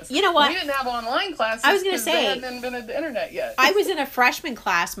college campus. You know what? We didn't have online classes. I was going to say, they hadn't invented the internet yet. I was in a freshman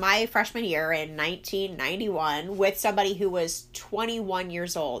class my freshman year in 1991 with somebody who was 21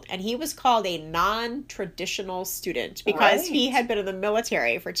 years old, and he was called a non-traditional student because he had been in the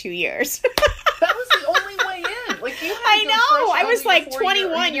military for 2 years. That was the only way in. Like, you had to I know. I was like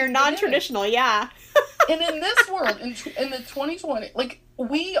 21. You're non-traditional. Yeah. And in this world, in the 2020,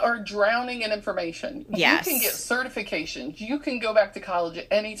 we are drowning in information. Yes. You can get certifications. You can go back to college at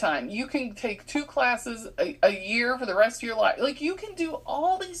any time. You can take 2 classes a year for the rest of your life. You can do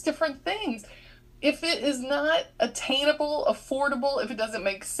all these different things. If it is not attainable, affordable, if it doesn't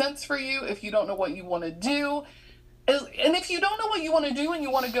make sense for you, if you don't know what you want to do, and if you don't know what you want to do and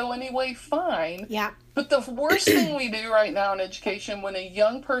you want to go anyway, fine. Yeah. But the worst thing we do right now in education, when a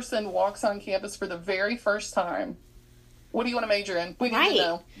young person walks on campus for the very first time, what do you want to major in? We need to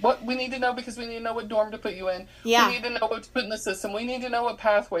know. What we need to know, because we need to know what dorm to put you in. Yeah. We need to know what to put in the system. We need to know what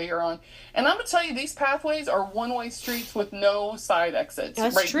pathway you're on. And I'm going to tell you, these pathways are one-way streets with no side exits.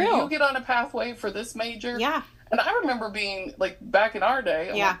 That's true. You get on a pathway for this major. Yeah. And I remember being, back in our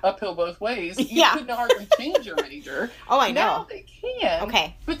day, uphill both ways, you couldn't hardly change your major. Oh, I know. Now they can.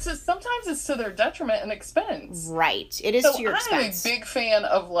 Okay. But sometimes it's to their detriment and expense. Right. It is to your expense. I'm a big fan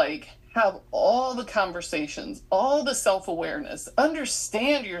of, have all the conversations, all the self-awareness,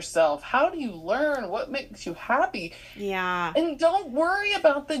 understand yourself. How do you learn? What makes you happy? Yeah. And don't worry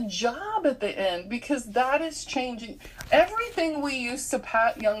about the job at the end, because that is changing. Everything we used to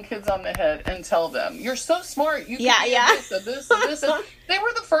pat young kids on the head and tell them, you're so smart, you can do this and this. They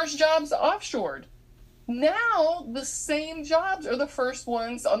were the first jobs offshored. Now, the same jobs are the first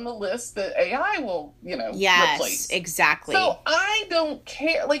ones on the list that AI will, replace. Yes, exactly. So I don't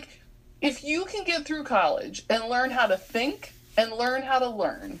care. If you can get through college and learn how to think and learn how to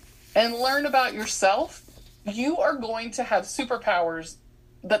learn and learn about yourself, you are going to have superpowers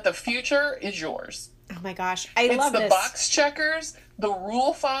that the future is yours. Oh my gosh. I love this. It's the box checkers, the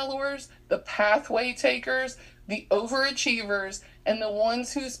rule followers, the pathway takers, the overachievers, and the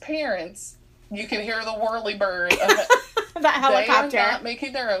ones whose parents, you can hear the whirly bird. That helicopter. They are not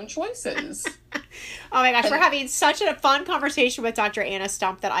making their own choices. Oh my gosh, we're having such a fun conversation with Dr. Anna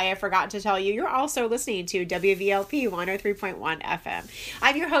Stumpf that I have forgotten to tell you. You're also listening to WVLP 103.1 FM.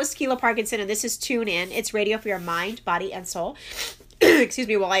 I'm your host, Keila Parkinson, and this is Tune In. It's radio for your mind, body, and soul. Excuse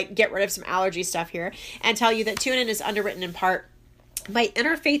me while I get rid of some allergy stuff here and tell you that Tune In is underwritten in part by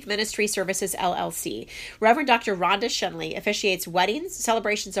Interfaith Ministry Services, LLC. Reverend Dr. Rhonda Shenley officiates weddings,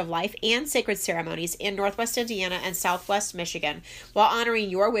 celebrations of life, and sacred ceremonies in Northwest Indiana and Southwest Michigan while honoring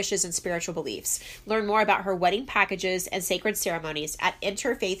your wishes and spiritual beliefs. Learn more about her wedding packages and sacred ceremonies at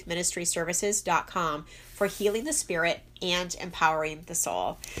interfaithministryservices.com for healing the spirit and empowering the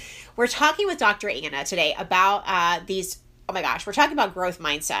soul. We're talking with Dr. Anna today about these. Oh my gosh, we're talking about growth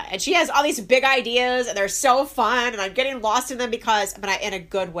mindset. And she has all these big ideas and they're so fun and I'm getting lost in them but in a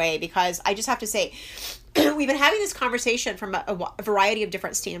good way, because I just have to say, we've been having this conversation from a variety of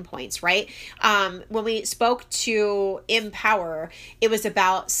different standpoints, right? When we spoke to Empower, it was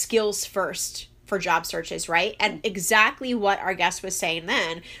about skills first for job searches, right? And exactly what our guest was saying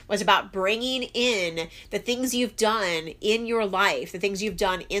then was about bringing in the things you've done in your life, the things you've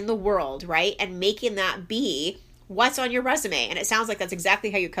done in the world, right? And making that be what's on your resume. And it sounds like that's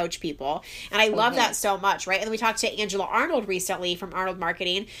exactly how you coach people. And I love that so much, right? And then we talked to Angela Arnold recently from Arnold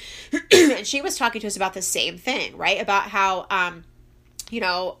Marketing, and she was talking to us about the same thing, right? About how,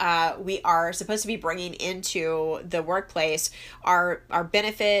 we are supposed to be bringing into the workplace our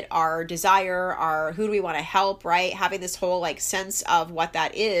benefit, our desire, our who do we want to help, right? Having this whole sense of what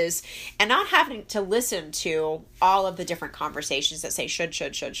that is, and not having to listen to all of the different conversations that say should,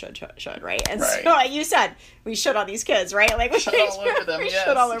 right? And so, like you said, we should on these kids, right? We should all over them. Yes.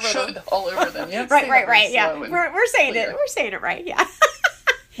 Should all over them. Should all over them. Yeah. Right. Yeah, we're saying it. We're saying it right. Yeah.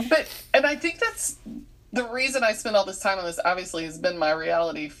 And I think that's the reason I spend all this time on this. Obviously, has been my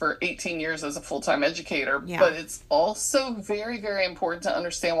reality for 18 years as a full-time educator. Yeah. But it's also very, very important to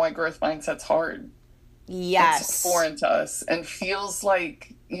understand why growth mindset's hard. Yes. It's foreign to us and feels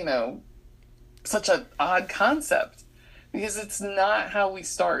like, such an odd concept. because it's not how we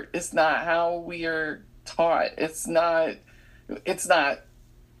start. It's not how we are taught. It's not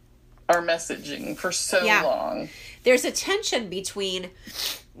our messaging for so long. There's a tension between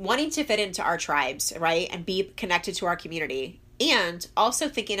wanting to fit into our tribes, right? And be connected to our community, and also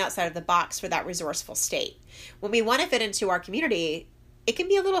thinking outside of the box for that resourceful state. When we want to fit into our community, it can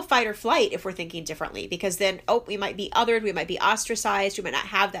be a little fight or flight if we're thinking differently, because then, we might be othered, we might be ostracized, we might not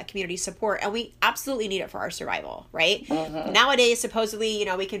have that community support, and we absolutely need it for our survival, right? Mm-hmm. Nowadays, supposedly,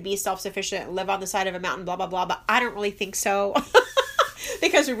 we can be self-sufficient and live on the side of a mountain, blah, blah, blah, but I don't really think so.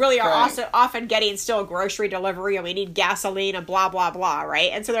 Because we really are also often getting still grocery delivery, and we need gasoline and blah, blah, blah,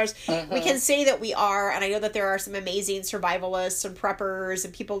 right? And so we can say that we are, and I know that there are some amazing survivalists and preppers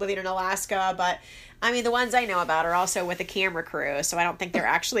and people living in Alaska, but I mean, the ones I know about are also with a camera crew, so I don't think they're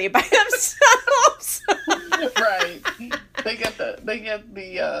actually by themselves. Right. They get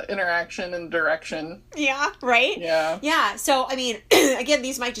the interaction and direction. Yeah, right? Yeah. Yeah. So, I mean, again,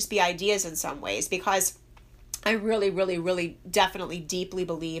 these might just be ideas in some ways, because I really, really, really definitely deeply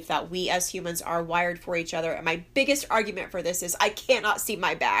believe that we as humans are wired for each other. And my biggest argument for this is I cannot see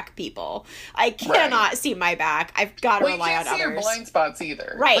my back, people. I cannot see my back. I've got to rely on others. You can't see your blind spots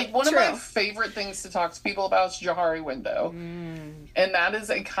either. Right. Like, one of my favorite things to talk to people about is Johari window. And that is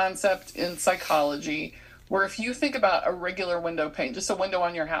a concept in psychology where if you think about a regular window pane, just a window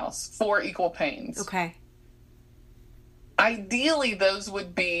on your house, 4 equal panes. Okay. Ideally, those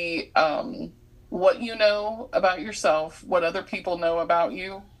would be what you know about yourself, what other people know about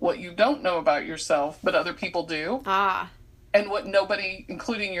you, what you don't know about yourself, but other people do. And what nobody,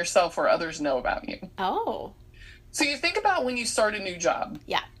 including yourself or others, know about you. Oh. So you think about when you start a new job.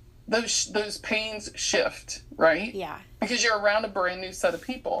 Yeah. Those panes shift, right? Yeah. Because you're around a brand new set of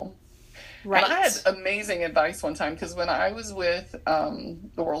people. Right. And I had amazing advice one time, because when I was with the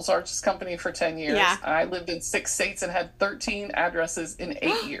world's largest company for 10 years, I lived in 6 states and had 13 addresses in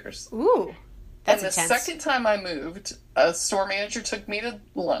 8 years. Ooh. That's and the intense. second time I moved, a store manager took me to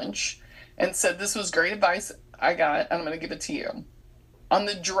lunch and said, "This was great advice I got, and I'm going to give it to you. On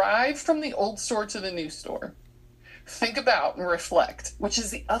the drive from the old store to the new store, think about and reflect," which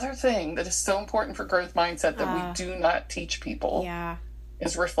is the other thing that is so important for growth mindset that we do not teach people,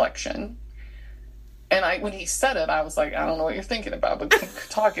 is reflection. And when he said it, I was like, I don't know what you're thinking about, but keep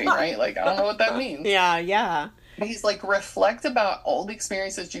talking, right? Like, I don't know what that means. Yeah. He's like, reflect about all the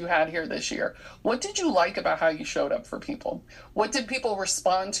experiences you had here this year. What did you like about how you showed up for people? What did people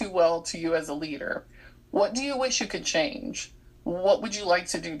respond to well to you as a leader? What do you wish you could change? What would you like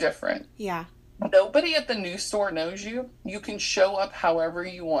to do different? Yeah. Nobody at the new store knows you. You can show up however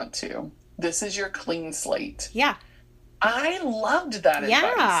you want to. This is your clean slate. Yeah. I loved that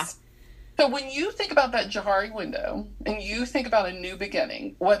advice. So when you think about that Johari window and you think about a new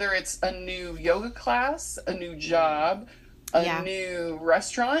beginning, whether it's a new yoga class, a new job, a new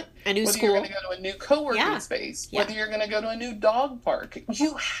restaurant, a new whether school, you're going to go to a new co-working space, whether you're going to go to a new dog park,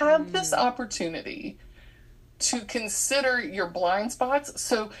 you have this opportunity to consider your blind spots.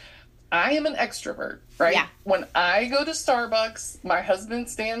 So I am an extrovert, right? Yeah. When I go to Starbucks, my husband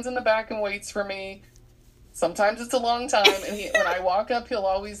stands in the back and waits for me. Sometimes it's a long time, and when I walk up, he'll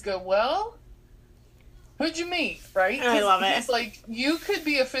always go, "Well, who'd you meet?" Right? I love it. It's like, you could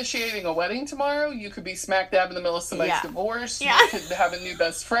be officiating a wedding tomorrow. You could be smack dab in the middle of somebody's divorce. Yeah. You could have a new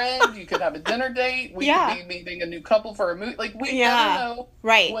best friend. You could have a dinner date. We could be meeting a new couple for a movie. Like, we never know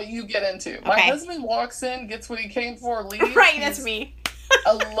what you get into. My husband walks in, gets what he came for, leaves. Right, that's me.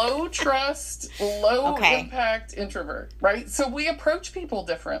 A low trust, low impact introvert, right? So we approach people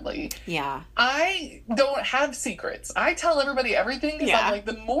differently. Yeah. I don't have secrets. I tell everybody everything, because I'm like,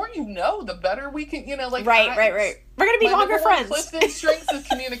 the more you know, the better we can, like. Right. We're going to be longer friends. Clifton strengths is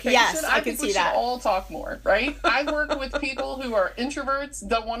communication. Yes, I can think see we that. should all talk more, right? I work with people who are introverts,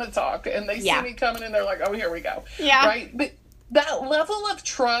 don't want to talk, and they see me coming and they're like, "Oh, here we go." Yeah. Right? But that level of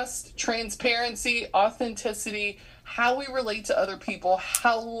trust, transparency, authenticity, how we relate to other people,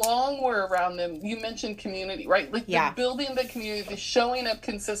 how long we're around them. You mentioned community, right? Like the building the community, the showing up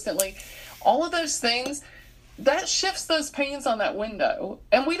consistently, all of those things, that shifts those panes on that window.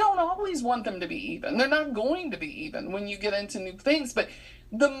 And we don't always want them to be even. They're not going to be even when you get into new things. But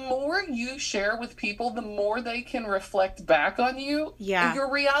the more you share with people, the more they can reflect back on you. Yeah. Your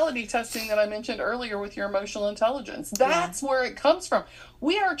reality testing that I mentioned earlier with your emotional intelligence. That's where it comes from.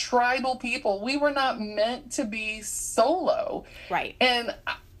 We are tribal people. We were not meant to be solo. Right. And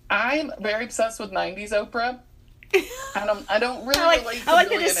I'm very obsessed with 90s Oprah. I don't really relate to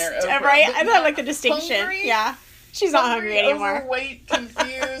billionaire Oprah. Right? I like the distinction. Hungry, yeah. She's not hungry anymore. Overweight,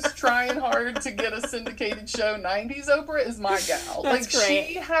 confused, trying hard to get a syndicated show. 90s Oprah is my gal. That's great.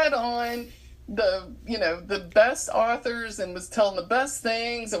 She had on the best authors and was telling the best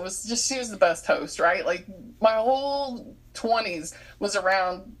things. She was the best host, right? Like my whole 20s was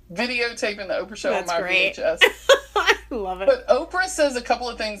around videotaping the Oprah show on my VHS. I love it. But Oprah says a couple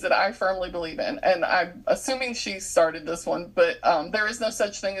of things that I firmly believe in, and I'm assuming she started this one, but there is no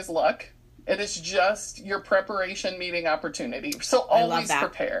such thing as luck. It is just your preparation meeting opportunity. So always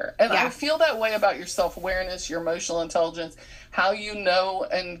prepare. And I feel that way about your self-awareness, your emotional intelligence, how you know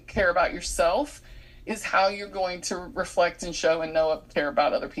and care about yourself is how you're going to reflect and show and know and care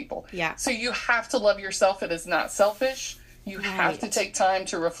about other people. Yeah. So you have to love yourself. It is not selfish. You have to take time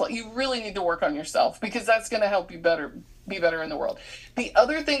to reflect. You really need to work on yourself because that's going to help you be better in the world. The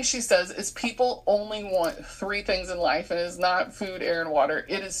other thing she says is people only want 3 things in life, and it is not food, air, and water.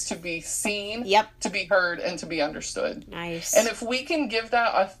 It is to be seen, to be heard, and to be understood. Nice. And if we can give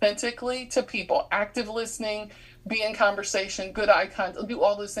that authentically to people, active listening, be in conversation, good eye contact, do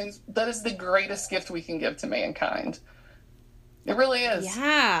all those things, that is the greatest gift we can give to mankind. It really is.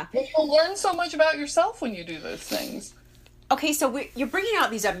 Yeah. You'll learn so much about yourself when you do those things. Okay, so you're bringing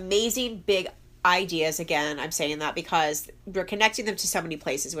out these amazing big ideas again. I'm saying that because we're connecting them to so many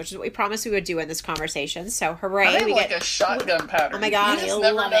places, which is what we promised we would do in this conversation. So hooray! I like a shotgun pattern. Oh my god, you just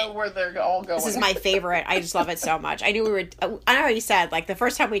never know where they're all going. This is my favorite. I just love it so much. I knew we were. I already said like the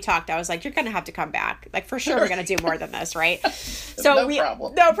first time we talked, I was like, "You're gonna have to come back. Like for sure, we're gonna do more than this, right?" So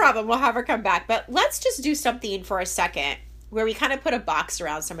no problem. We'll have her come back. But let's just do something for a second where we kind of put a box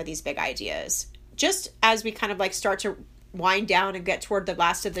around some of these big ideas, just as we kind of like start to wind down and get toward the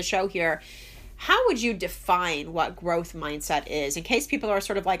last of the show here. How would you define what growth mindset is in case people are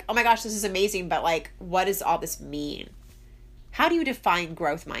sort of like, oh my gosh, this is amazing, but like, what does all this mean? How do you define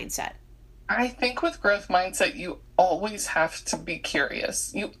growth mindset? I think with growth mindset, you always have to be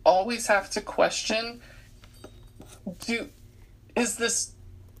curious. You always have to question, is this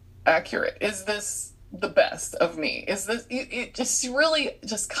accurate? Is this the best of me? Is this, it just really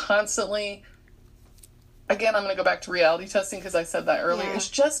just constantly. Again, I'm going to go back to reality testing because I said that earlier. Yeah. It's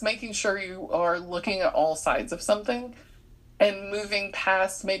just making sure you are looking at all sides of something and moving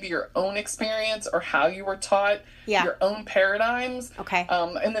past maybe your own experience or how you were taught, your own paradigms. Okay.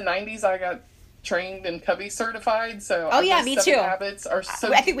 In the 90s, I got trained and Covey certified. So me too. Habits are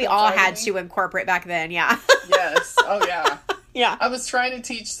so I think we all had to in corporate back then. Yeah. Yes. Oh, yeah. Yeah. I was trying to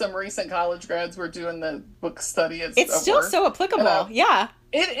teach some recent college grads. We're doing the book study. It's still so applicable. Yeah.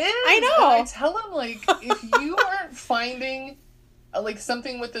 It is. I know. And I tell them, like, if you aren't finding, like,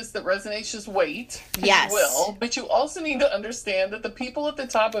 something with this that resonates, just wait. Yes. You will. But you also need to understand that the people at the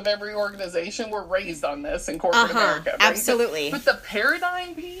top of every organization were raised on this in corporate America. Right? Absolutely. But the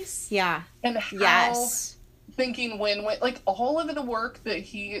paradigm piece. Yeah. And how thinking win-win, like, all of the work that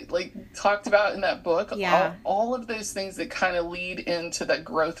he, like, talked about in that book, all of those things that kind of lead into that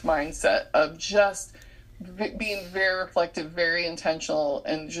growth mindset of just being very reflective, very intentional,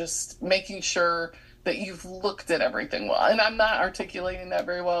 and just making sure that you've looked at everything well. And I'm not articulating that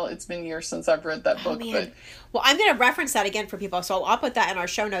very well. It's been years since I've read that book. But well, I'm going to reference that again for people. So I'll put that in our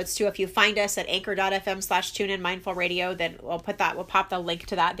show notes too. If you find us at anchor.fm/TuneIn Mindful Radio, then we'll pop the link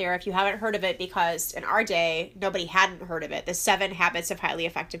to that there if you haven't heard of it, because in our day, nobody hadn't heard of it. The 7 Habits of Highly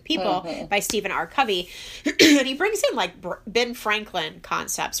Effective People by Stephen R. Covey. And he brings in like Ben Franklin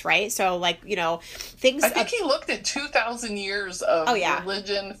concepts, right? So like, things. I think he looked at 2,000 years of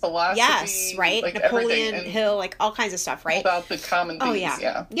religion, philosophy. Yes, right. Like Napoleon Hill, like all kinds of stuff, right? About the common themes,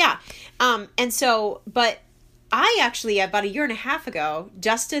 Yeah. And so, but I actually, about a year and a half ago,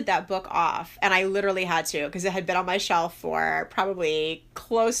 dusted that book off, and I literally had to, because it had been on my shelf for probably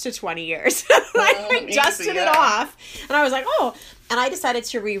close to 20 years. I dusted it off, and I was like, and I decided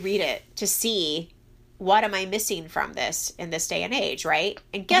to reread it to see what am I missing from this in this day and age, right?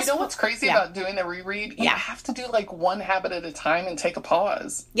 And guess what's crazy about doing the reread? You have to do like one habit at a time and take a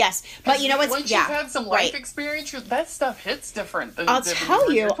pause. Yes, but once you've had some life experience, that stuff hits different. I'll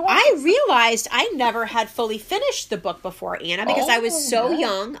tell you, I realized I never had fully finished the book before, Anna, because I was so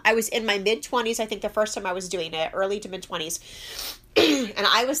young. I was in my mid-20s, I think the first time I was doing it, early to mid-20s. And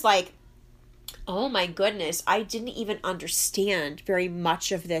I was like, oh my goodness, I didn't even understand very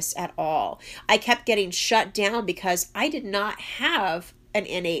much of this at all. I kept getting shut down because I did not have an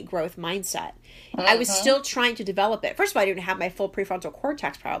innate growth mindset. I was still trying to develop it. First of all, I didn't have my full prefrontal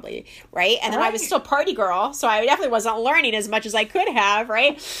cortex probably, right? And then I was still party girl, so I definitely wasn't learning as much as I could have,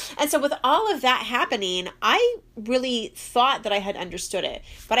 right? And so with all of that happening, I really thought that I had understood it,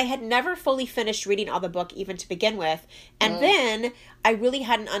 but I had never fully finished reading all the book even to begin with. And then I really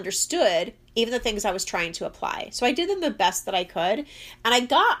hadn't understood even the things I was trying to apply. So I did them the best that I could. And I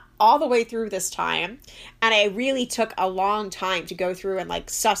got all the way through this time. And I really took a long time to go through and like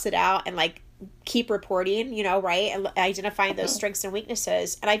suss it out and like keep reporting, right? And identifying those strengths and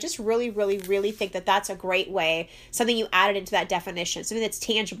weaknesses. And I just really, really, really think that that's a great way, something you added into that definition, something that's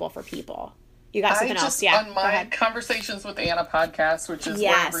tangible for people. You got something else? Yeah. On my Conversations with Anna podcast, which is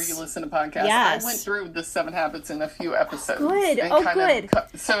wherever you listen to podcasts, I went through the 7 Habits in a few episodes. Good. Good.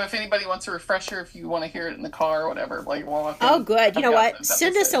 So if anybody wants a refresher, if you want to hear it in the car or whatever, like good. You know what?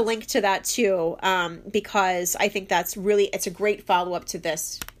 Send us a link to that too, because I think it's a great follow up to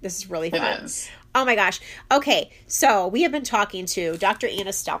this. This is really fun. It is. Oh my gosh. Okay, so we have been talking to Dr.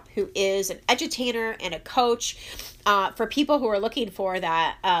 Anna Stumpf, who is an edutainer and a coach for people who are looking for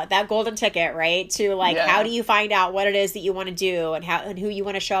that golden ticket, right? To how do you find out what it is that you want to do and who you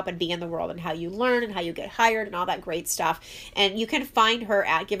want to show up and be in the world and how you learn and how you get hired and all that great stuff. And you can find her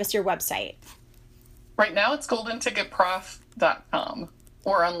give us your website. Right now it's goldenticketprof.com.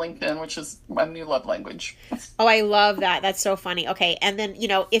 Or on LinkedIn, which is my new love language. Oh, I love that. That's so funny. Okay, and then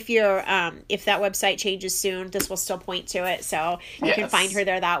if that website changes soon, this will still point to it, so you can find her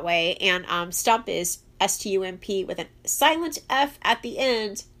there that way. And Stumpf is STUMP with a silent F at the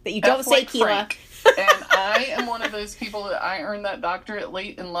end that you don't say, Keela. And I am one of those people that I earned that doctorate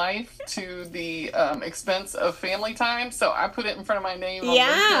late in life to the expense of family time. So I put it in front of my name on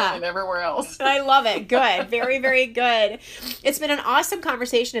LinkedIn and everywhere else. I love it. Good. Very, very good. It's been an awesome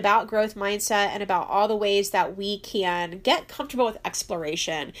conversation about growth mindset and about all the ways that we can get comfortable with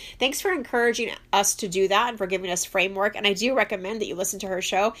exploration. Thanks for encouraging us to do that and for giving us framework. And I do recommend that you listen to her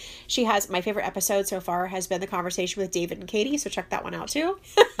show. She has, my favorite episode so far has been the conversation with David and Katie. So check that one out too.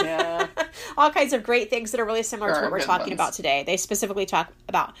 Yeah. All kinds of great things that are really similar to what we're talking about today. They specifically talk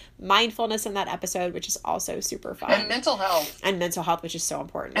about mindfulness in that episode, which is also super fun. And mental health. And mental health, which is so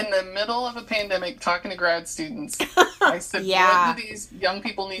important. In the middle of a pandemic, talking to grad students, I said, what do these young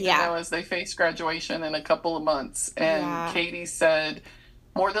people need to know as they face graduation in a couple of months? And Katie said,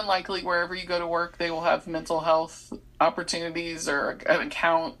 more than likely, wherever you go to work, they will have mental health opportunities or an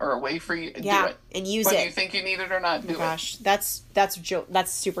account or a way for you to do it. And use whether it. You think you need it or not, do it. Gosh, that's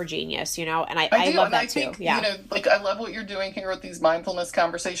super genius, and I love that too. I love what you're doing here with these mindfulness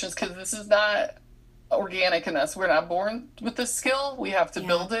conversations, because this is not organic in us. We're not born with this skill. We have to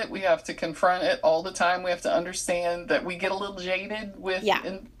build it. We have to confront it all the time. We have to understand that we get a little jaded with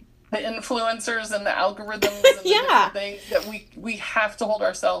the influencers and the algorithms and the different things, that we have to hold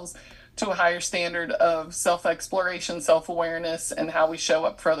ourselves to a higher standard of self-exploration, self-awareness, and how we show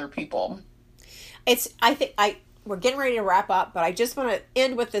up for other people. We're getting ready to wrap up, but I just want to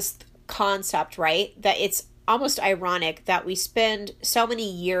end with this concept, right? That it's almost ironic that we spend so many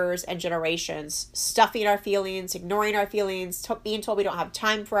years and generations stuffing our feelings, ignoring our feelings, being told we don't have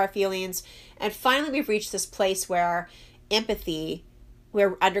time for our feelings, and finally we've reached this place where empathy,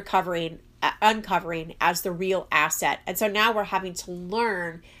 we're uncovering as the real asset. And so now we're having to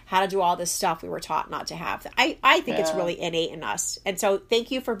learn how to do all this stuff we were taught not to have. I think it's really innate in us. And so thank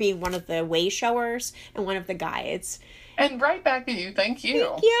you for being one of the way showers and one of the guides. And right back to you. Thank you.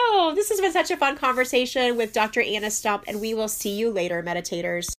 Thank you. This has been such a fun conversation with Dr. Anna Stumpf, and we will see you later, meditators.